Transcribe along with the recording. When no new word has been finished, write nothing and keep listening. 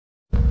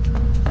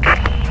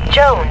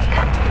Jones,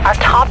 our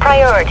top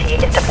priority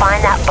is to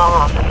find that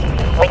bomb.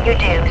 When you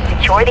do,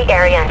 secure the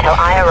area until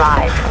I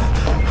arrive.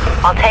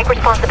 I'll take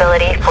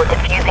responsibility for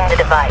defusing the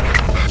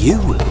device. You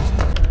will?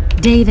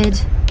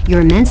 David, you're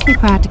immensely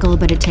practical,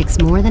 but it takes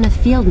more than a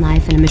field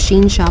knife and a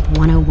machine shop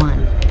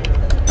 101.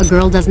 A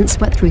girl doesn't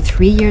sweat through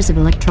 3 years of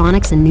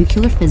electronics and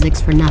nuclear physics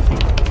for nothing.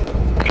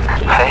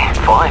 Hey,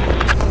 fine.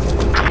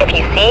 If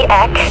you see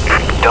Ek...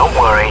 Don't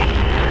worry.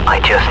 I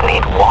just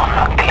need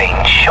one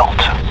clean shot.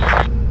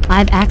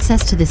 I've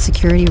access to the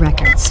security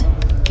records.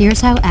 Here's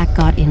how Ek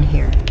got in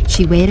here.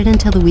 She waited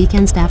until the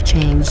weekend staff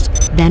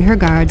changed, then her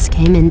guards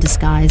came in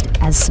disguised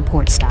as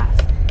support staff.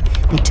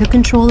 They took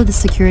control of the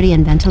security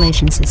and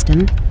ventilation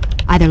system,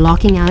 either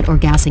locking out or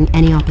gassing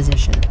any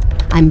opposition.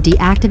 I'm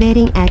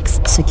deactivating Ek's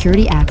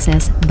security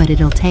access, but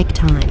it'll take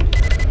time.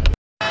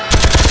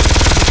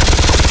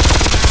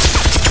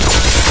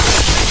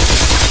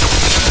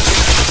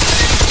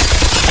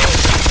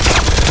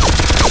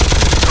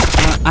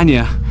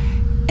 Anya,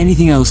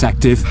 anything else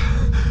active?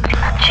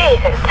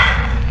 Jesus.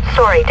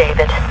 Sorry,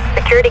 David.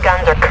 Security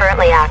guns are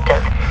currently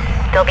active.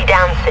 They'll be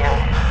down soon.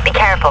 Be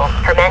careful.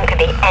 Her men could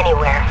be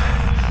anywhere.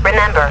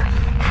 Remember,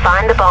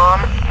 find the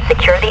bomb,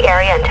 secure the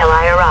area until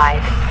I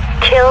arrive.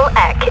 Kill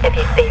Ek if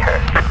you see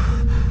her.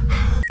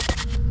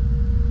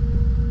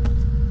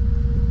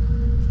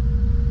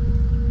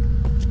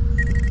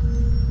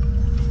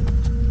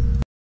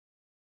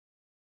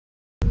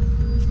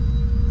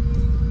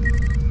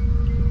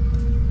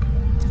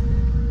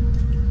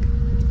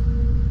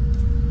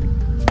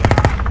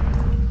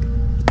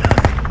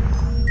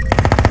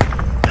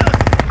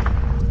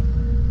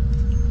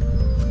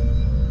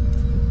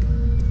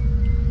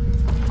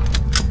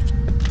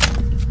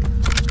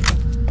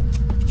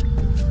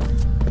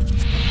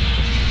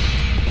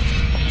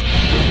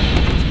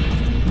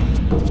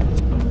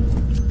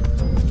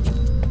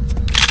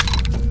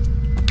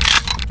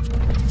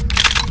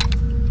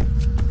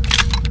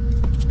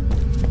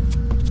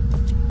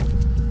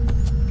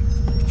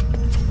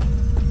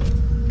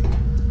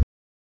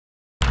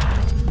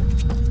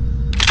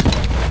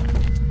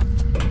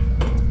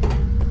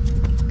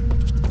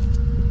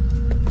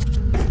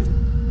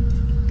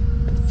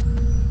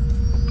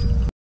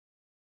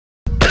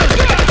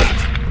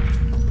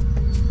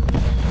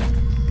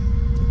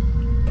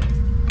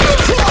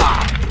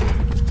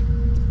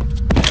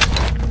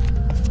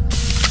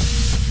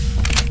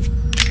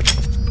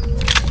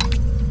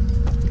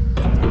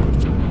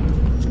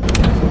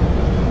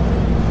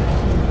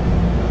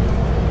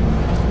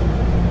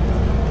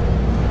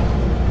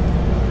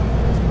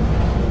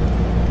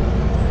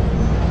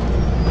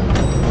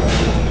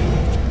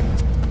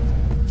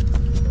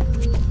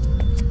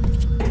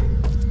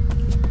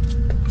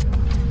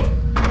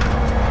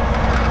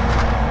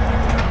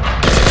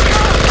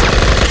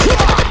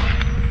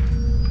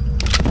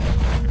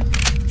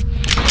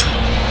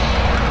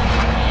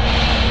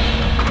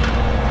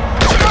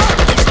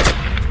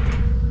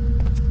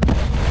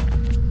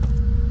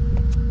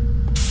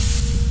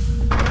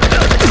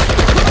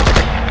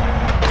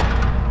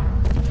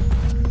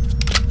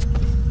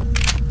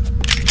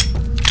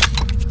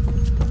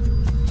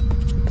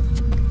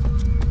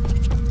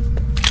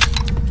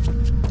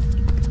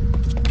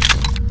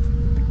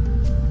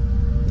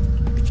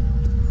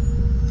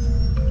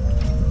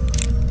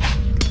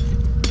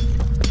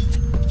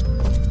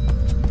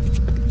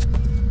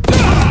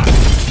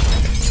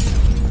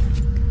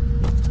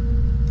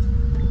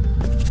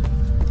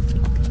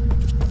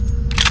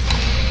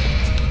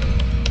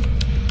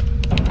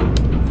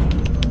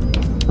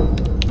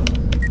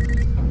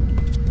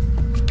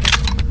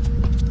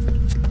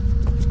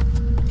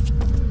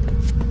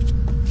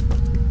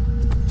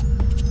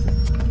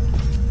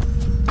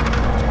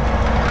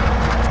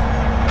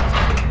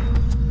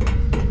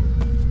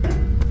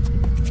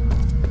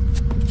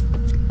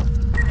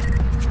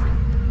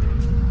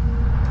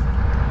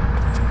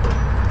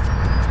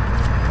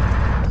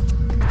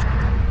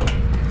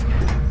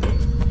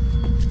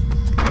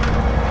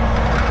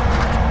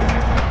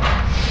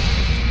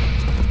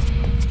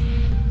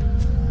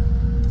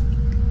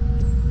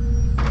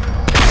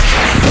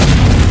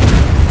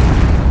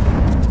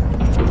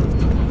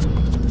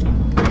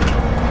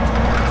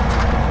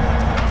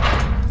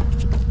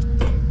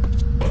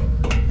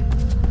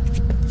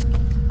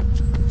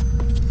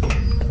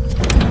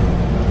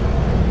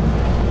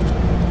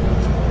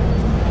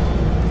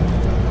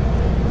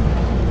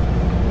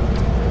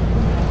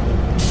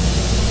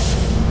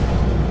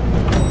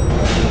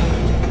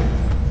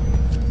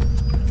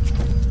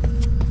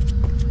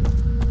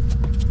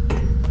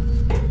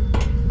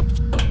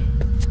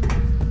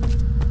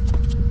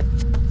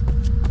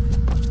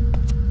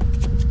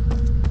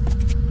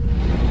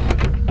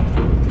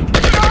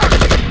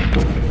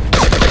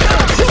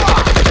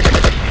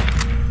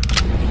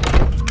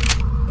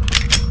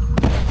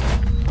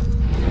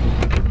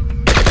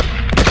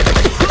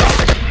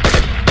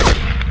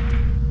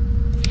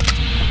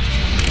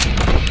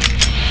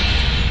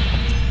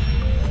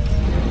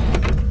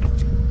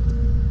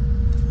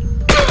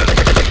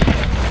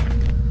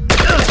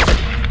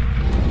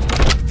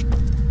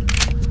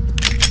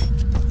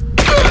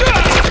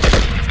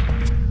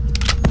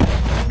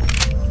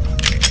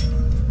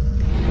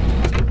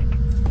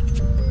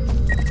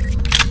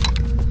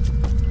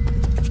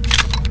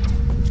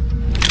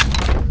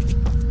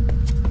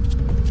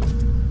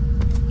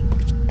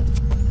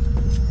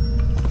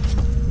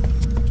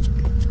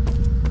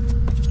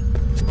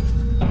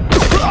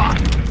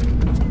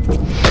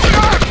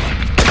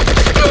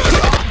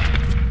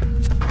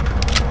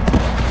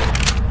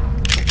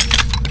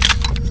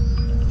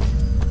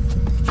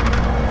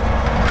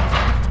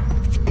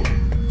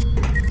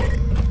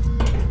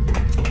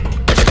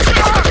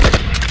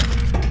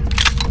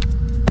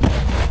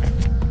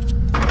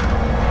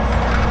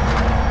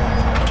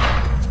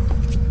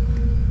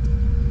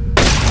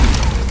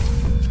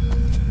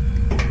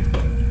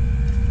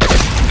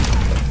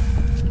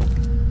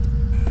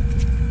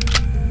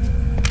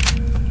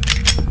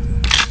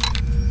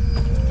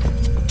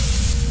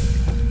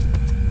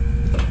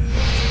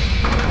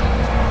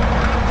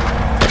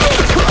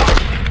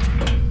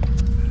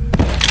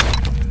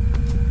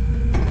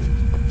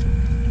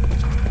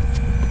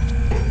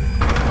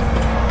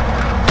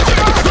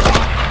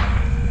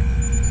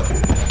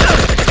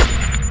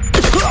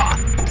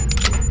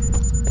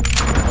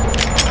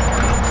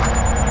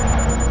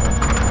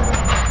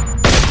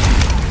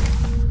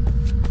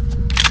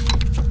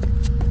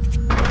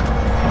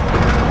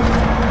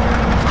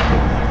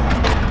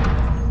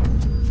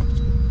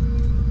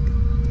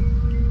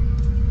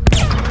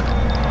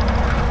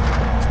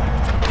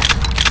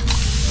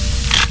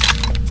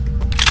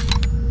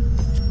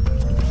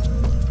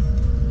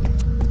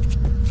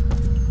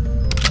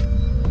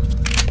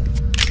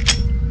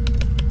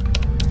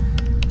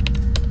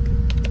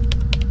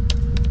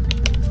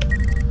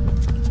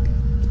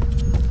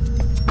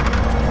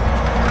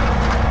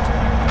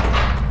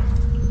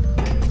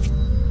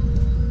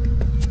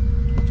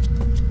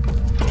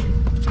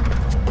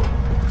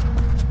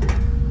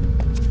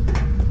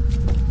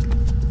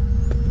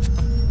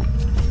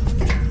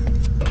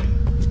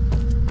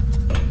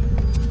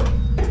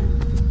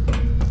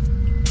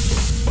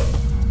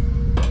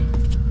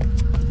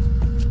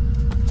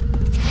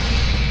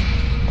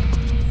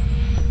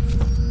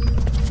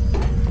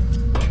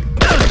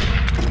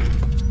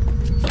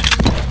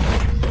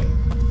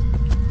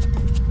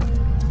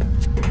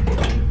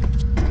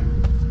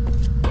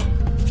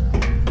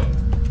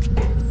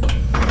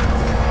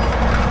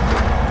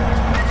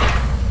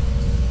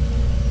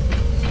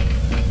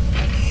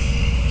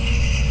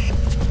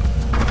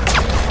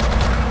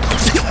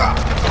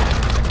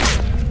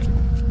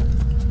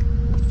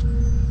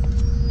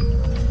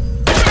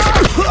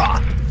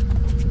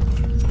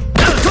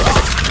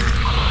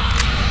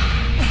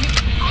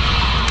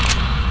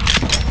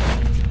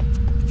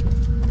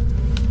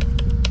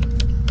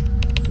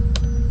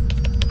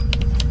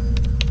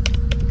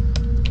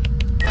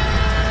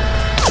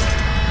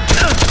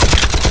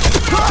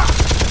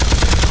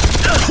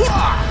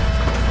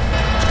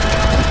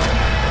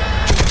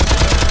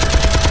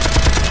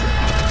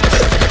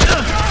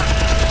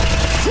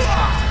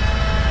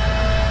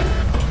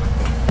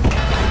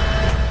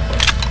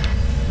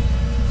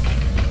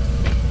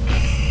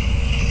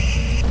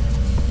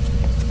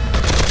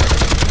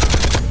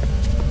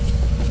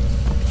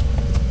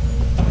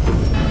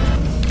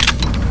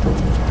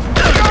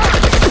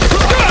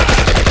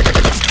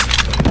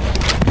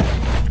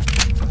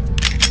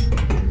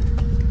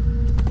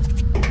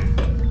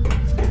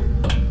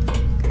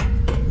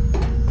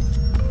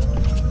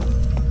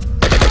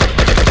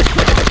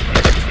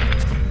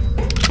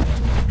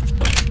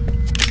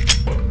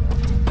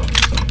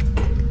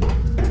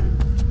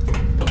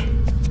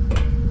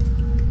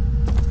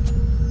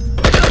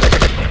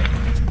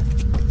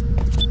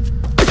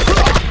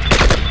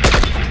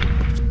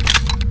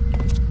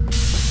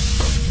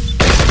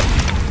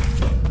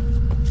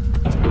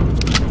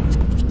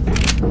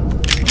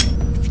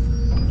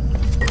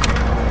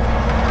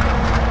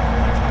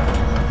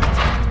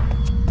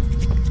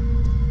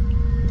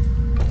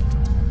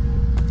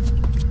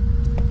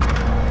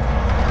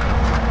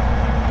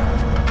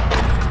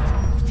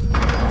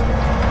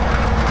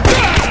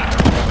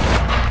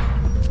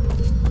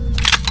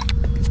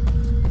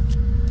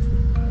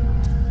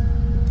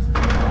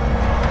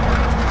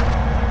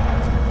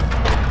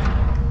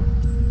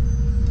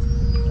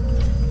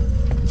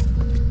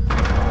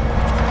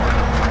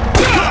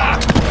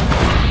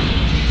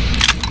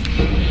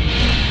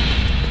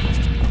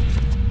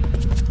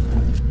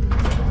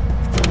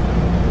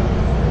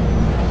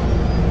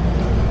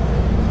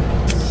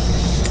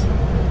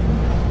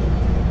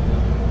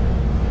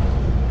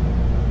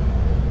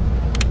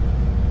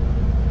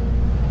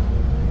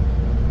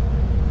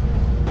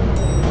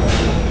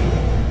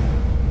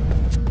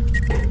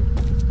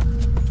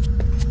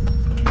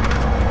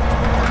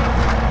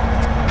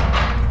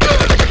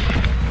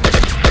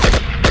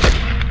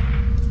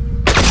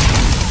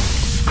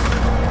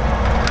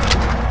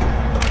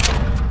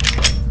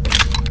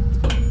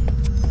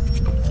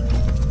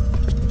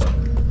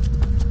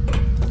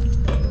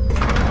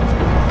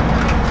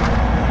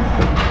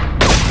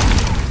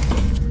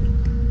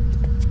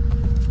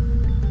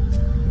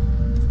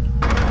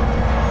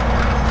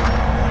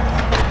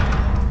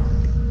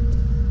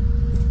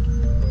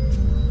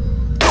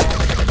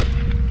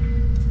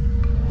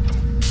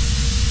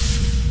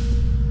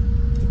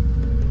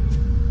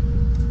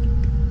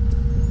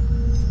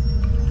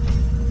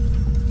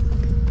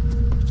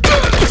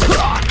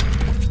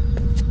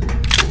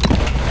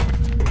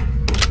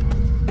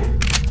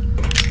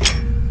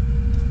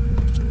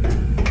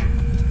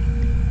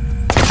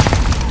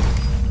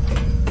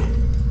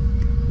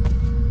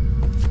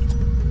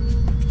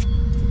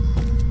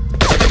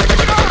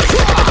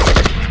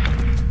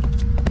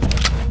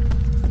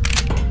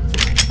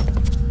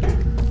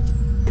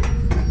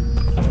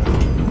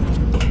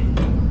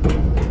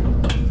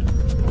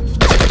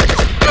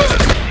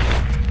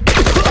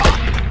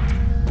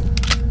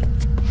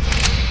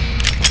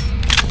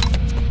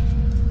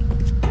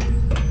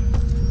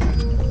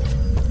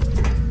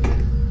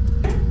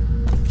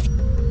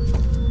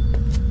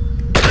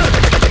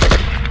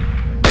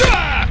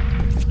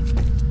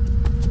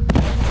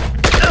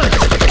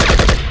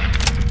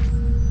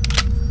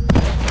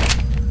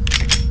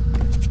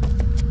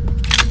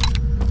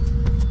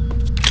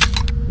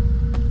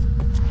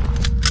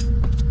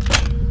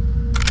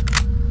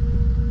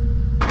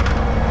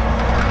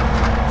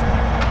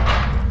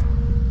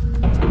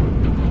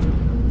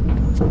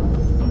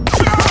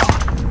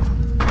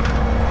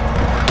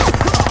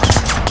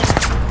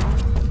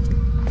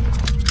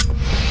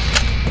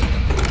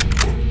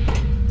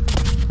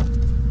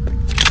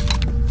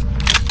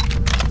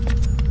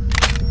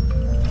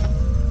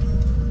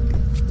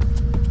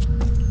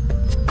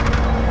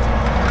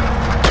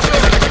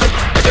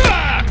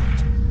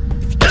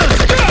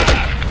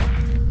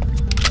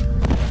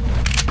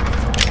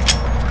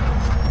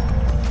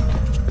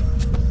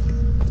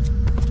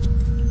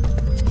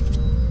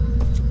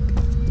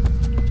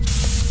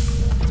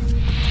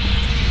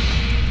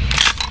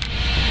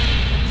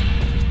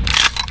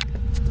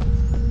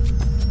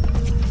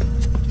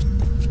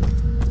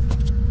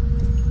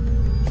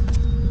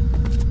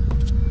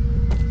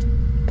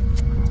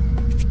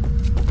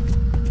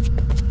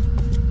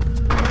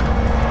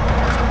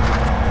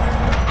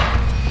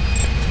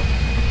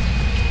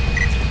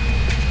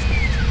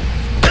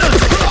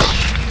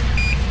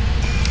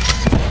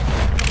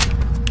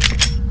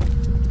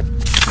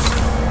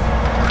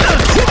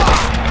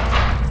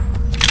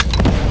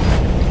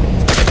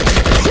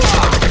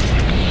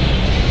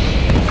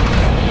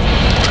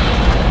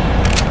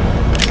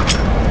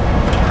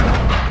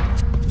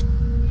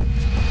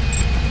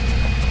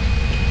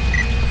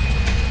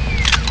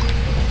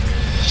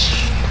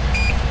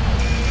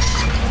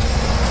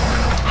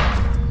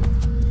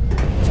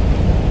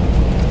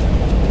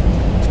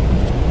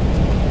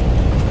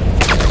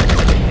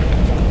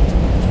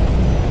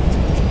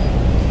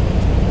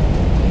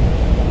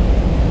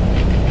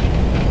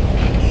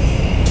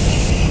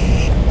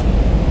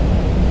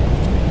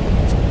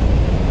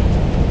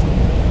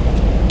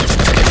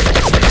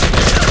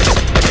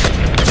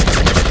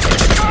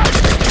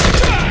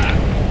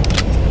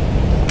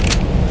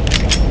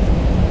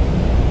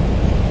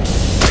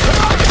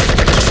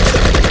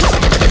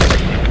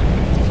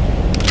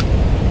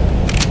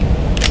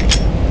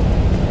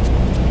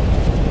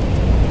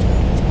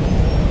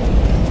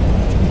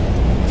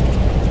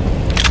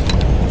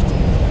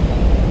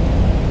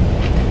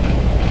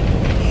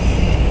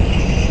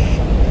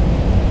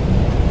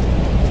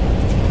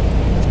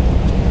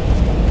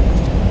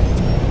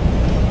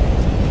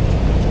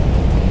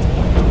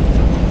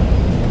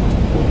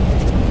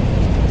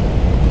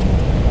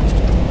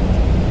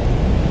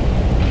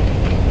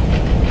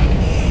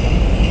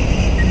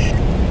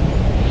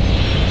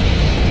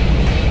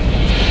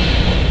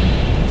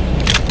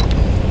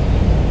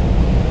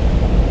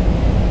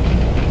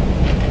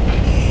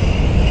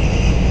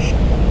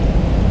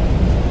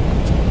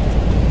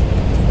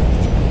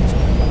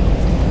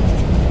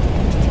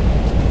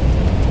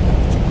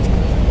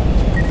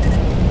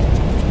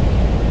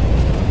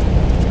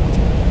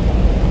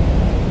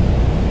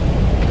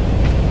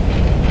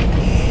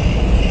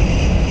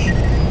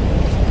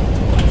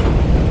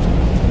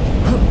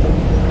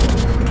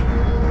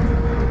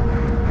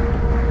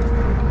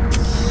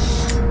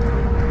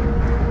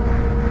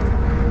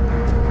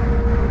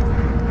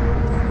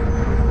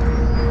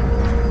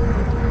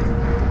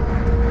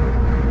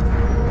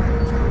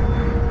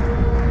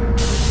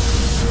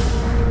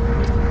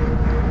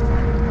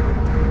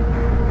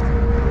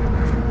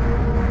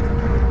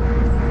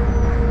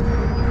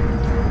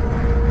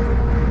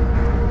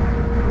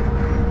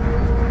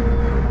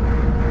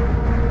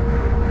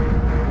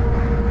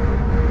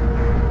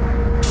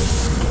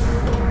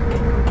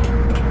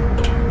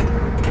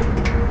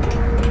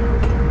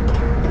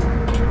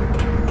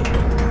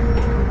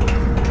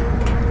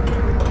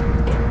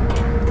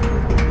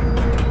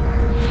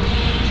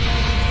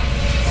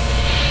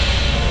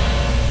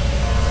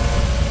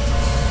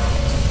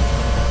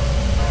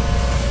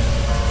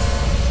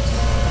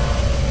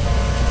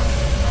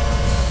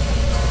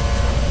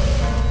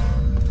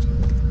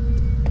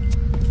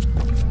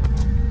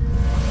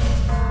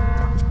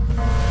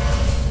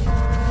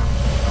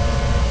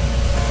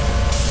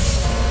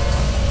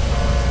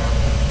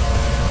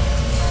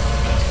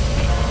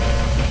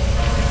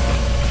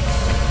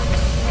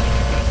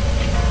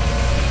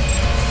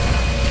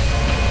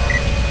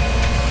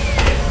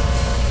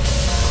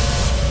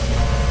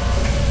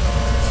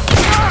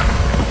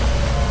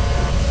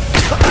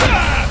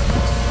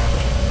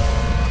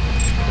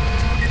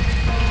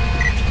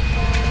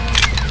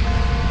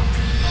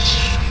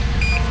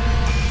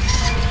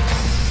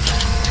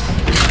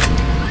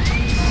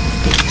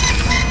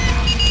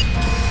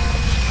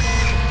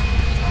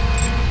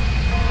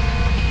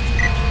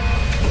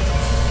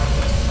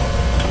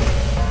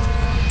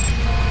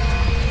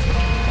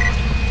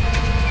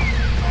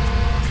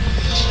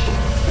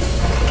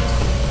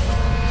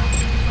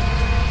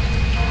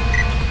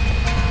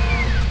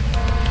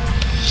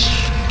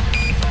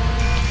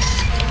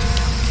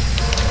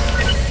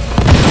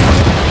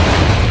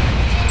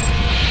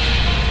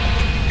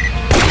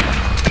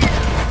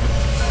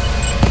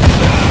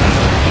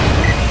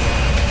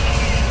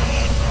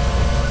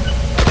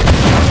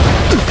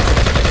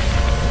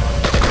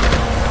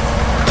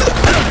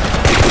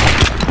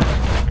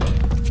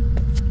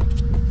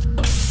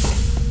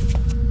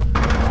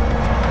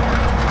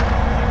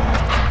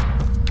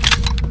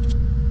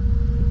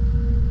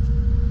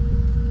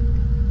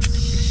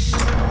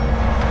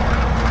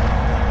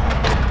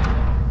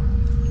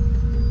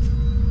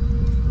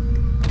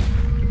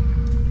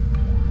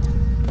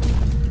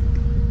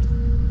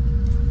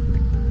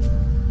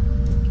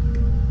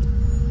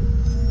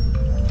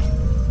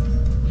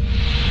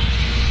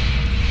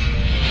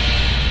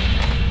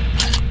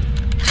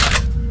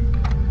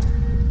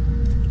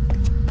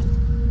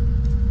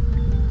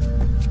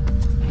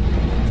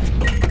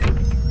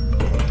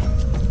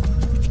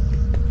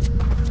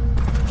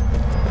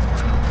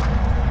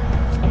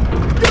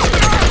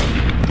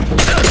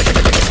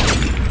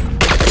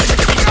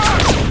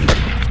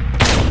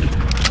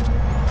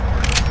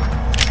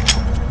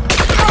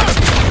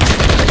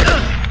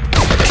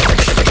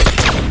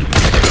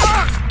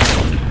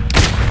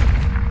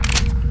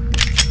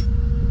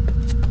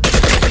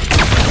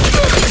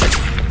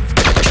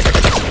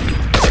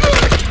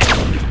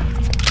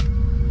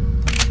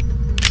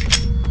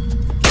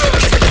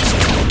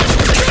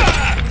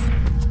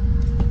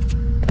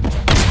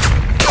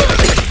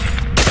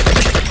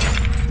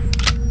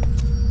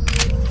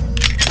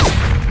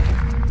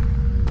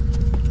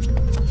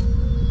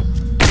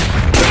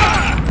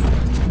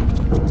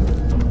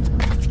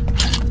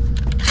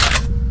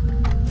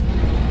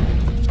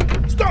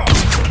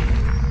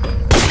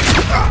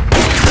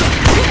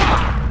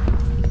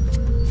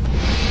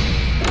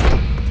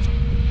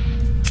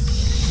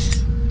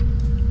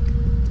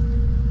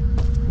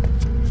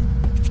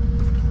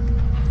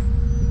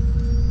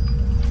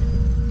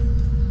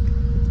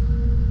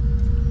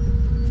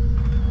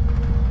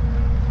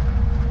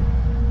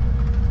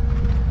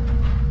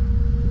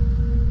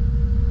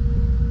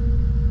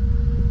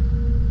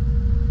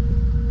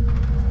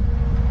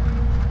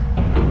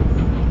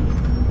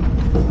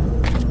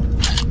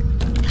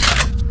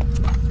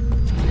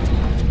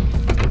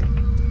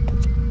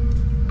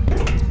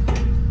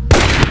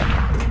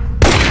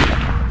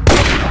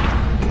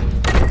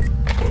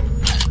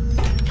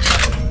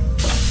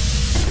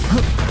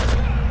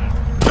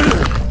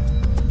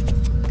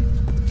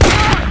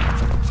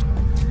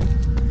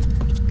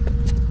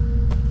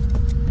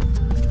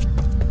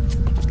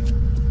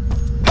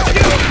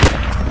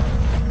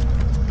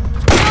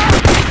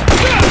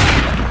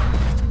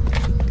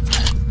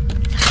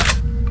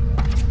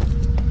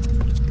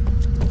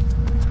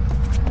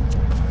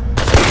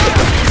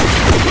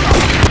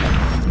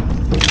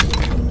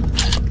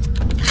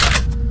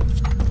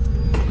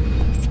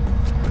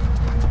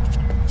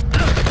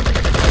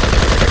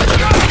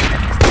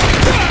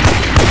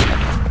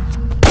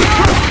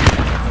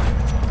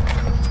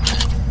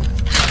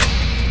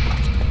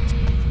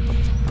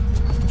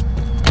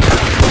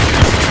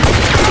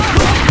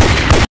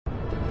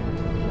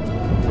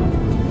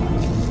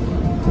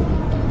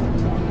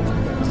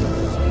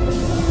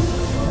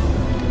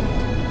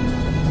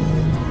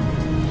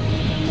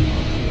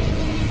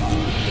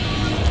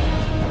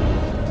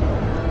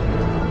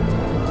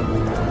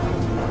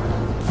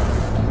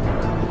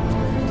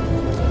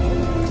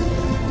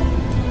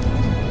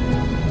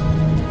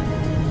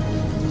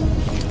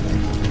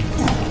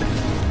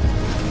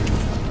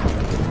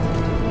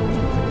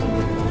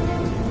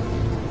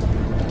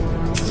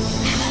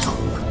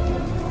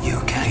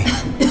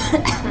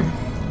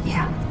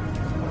 Yeah.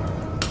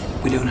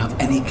 We don't have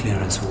any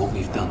clearance for what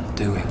we've done,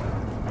 do we?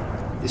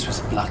 This was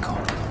a Black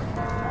Hawk.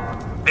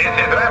 This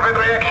is rapid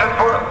reaction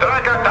for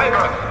Dragon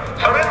Tigers.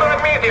 Surrender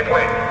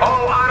immediately.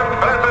 All armed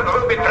persons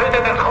will be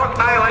treated as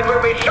hostile and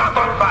will be shot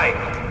on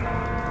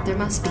sight. There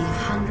must be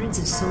hundreds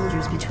of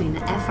soldiers between the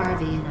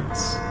FRV and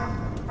us.